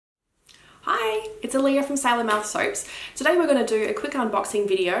it's Aliya from Sailormouth Soaps. Today we're going to do a quick unboxing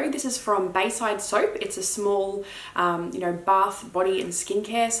video. This is from Bayside Soap. It's a small, bath, body and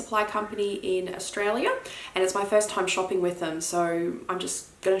skincare supply company in Australia, and it's my first time shopping with them. So I'm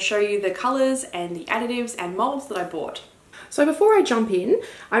just going to show you the colours and the additives and moulds that I bought. So before I jump in,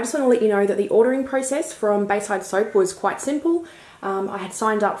 I just want to let you know that the ordering process from Bayside Soap was quite simple. I had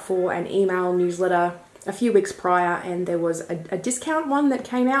signed up for an email newsletter a few weeks prior, and there was a discount one that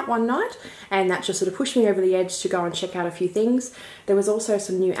came out one night, and that just sort of pushed me over the edge to go and check out a few things. There was also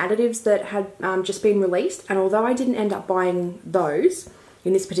some new additives that had just been released, and although I didn't end up buying those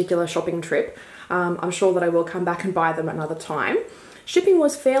in this particular shopping trip, I'm sure that I will come back and buy them another time. Shipping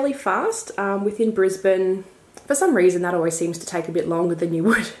was fairly fast within Brisbane. For some reason that always seems to take a bit longer than you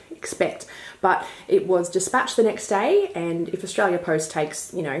would expect, but it was dispatched the next day, and if Australia Post takes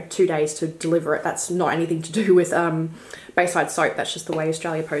 2 days to deliver it, that's not anything to do with Bayside Soap. That's just the way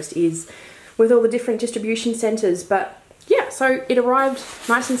Australia Post is with all the different distribution centres. But yeah, so it arrived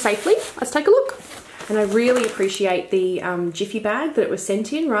nice and safely. Let's take a look. And I really appreciate the jiffy bag that it was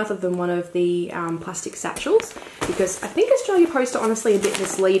sent in rather than one of the plastic satchels, because I think Australia Post are honestly a bit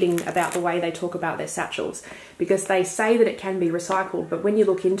misleading about the way they talk about their satchels, because they say that it can be recycled, but when you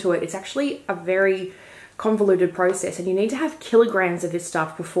look into it, it's actually a very convoluted process, and you need to have kilograms of this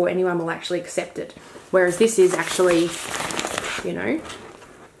stuff before anyone will actually accept it. Whereas this is actually,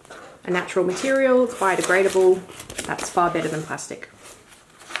 a natural material, it's biodegradable. That's far better than plastic.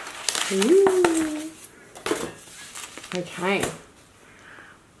 Ooh. Okay,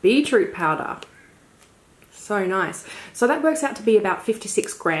 beetroot powder, so nice. So that works out to be about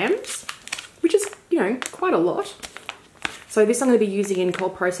 56 grams, which is, quite a lot. So this I'm going to be using in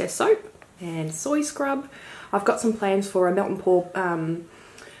cold processed soap and soy scrub. I've got some plans for a melt and pour,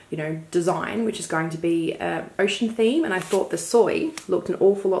 design, which is going to be an ocean theme, and I thought the soy looked an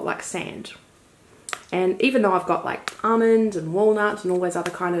awful lot like sand. And even though I've got like almond and walnut and all those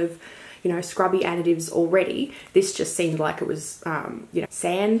other kind of scrubby additives already, this just seemed like it was,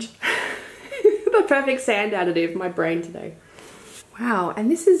 sand. The perfect sand additive, my brain today. Wow,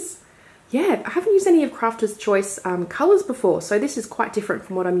 and this is, I haven't used any of Crafter's Choice colours before, so this is quite different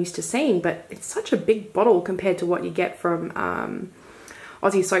from what I'm used to seeing, but it's such a big bottle compared to what you get from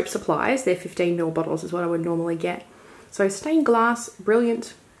Aussie Soap Supplies. Their 15ml bottles is what I would normally get. So stained glass,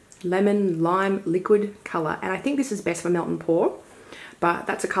 brilliant, lemon, lime, liquid colour, and I think this is best for melt and pour. But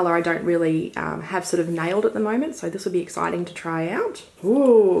that's a colour I don't really have sort of nailed at the moment, so this will be exciting to try out.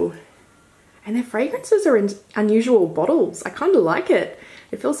 Ooh, and their fragrances are in unusual bottles. I kind of like it.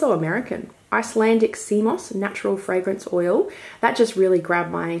 It feels so American. Icelandic sea moss natural fragrance oil. That just really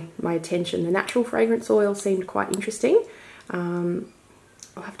grabbed my attention. The natural fragrance oil seemed quite interesting. I'll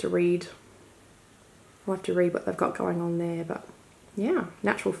have to read what they've got going on there, but yeah,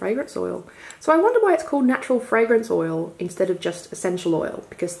 natural fragrance oil. So I wonder why it's called natural fragrance oil instead of just essential oil,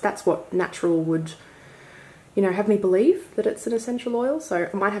 because that's what natural would, have me believe, that it's an essential oil. So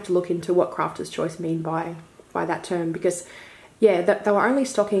I might have to look into what Crafter's Choice mean by that term, because yeah, they were only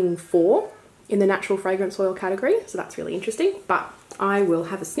stocking 4 in the natural fragrance oil category, so that's really interesting, but I will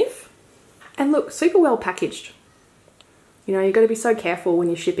have a sniff. And look, super well packaged. You've got to be so careful when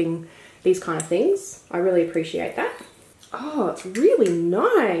you're shipping these kind of things. I really appreciate that. Oh, it's really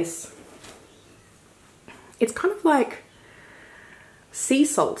nice. It's kind of like sea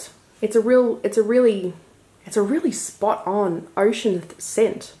salt. It's a really spot on ocean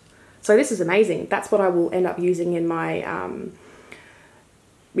scent. So this is amazing. That's what I will end up using in my,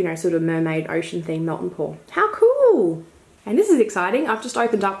 sort of mermaid ocean theme melt and pour. How cool! And this is exciting. I've just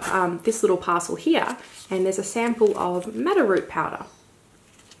opened up this little parcel here, and there's a sample of madder root powder.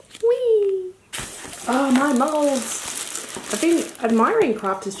 Whee! Oh, my molds! I've been admiring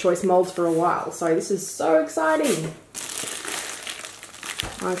Crafter's Choice molds for a while, so this is so exciting.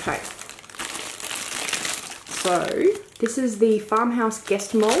 Okay. So, this is the Farmhouse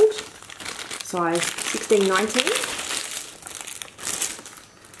Guest mold, size 16-19.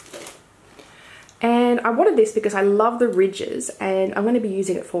 And I wanted this because I love the ridges, and I'm going to be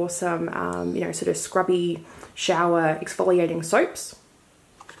using it for some, sort of scrubby shower exfoliating soaps.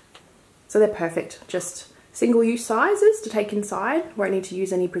 So they're perfect, just single-use sizes to take inside, won't need to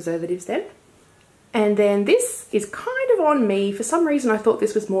use any preservatives then. And then this is kind of on me. For some reason I thought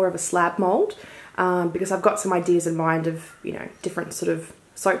this was more of a slab mold, because I've got some ideas in mind of, different sort of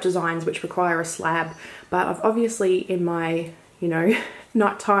soap designs which require a slab, but I've obviously, in my,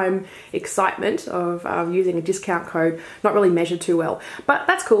 nighttime excitement of using a discount code, not really measured too well. But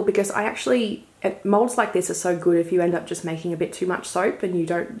that's cool, because I actually, molds like this are so good if you end up just making a bit too much soap and you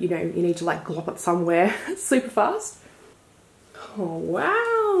don't, you need to like glop it somewhere super fast. Oh,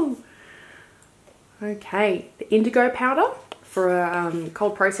 wow. Okay, the indigo powder for a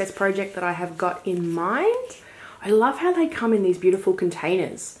cold process project that I have got in mind. I love how they come in these beautiful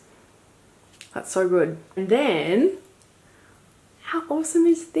containers. That's so good. And then, how awesome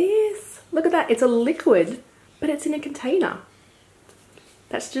is this? Look at that, it's a liquid, but it's in a container.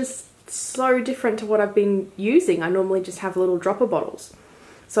 That's just so different to what I've been using. I normally just have little dropper bottles.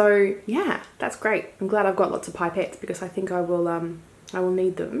 So yeah, that's great. I'm glad I've got lots of pipettes because I think I will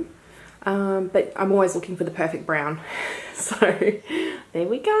need them. But I'm always looking for the perfect brown. So there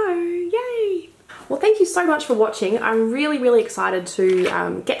we go, yay! Well, thank you so much for watching. I'm really, really excited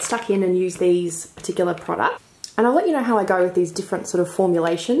to get stuck in and use these particular products. And I'll let you know how I go with these different sort of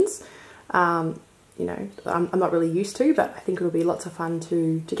formulations. You know, I'm not really used to, but I think it'll be lots of fun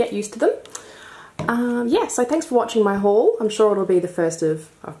to get used to them. Yeah, so thanks for watching my haul. I'm sure it'll be the first of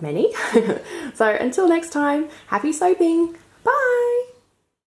many. So until next time, happy soaping!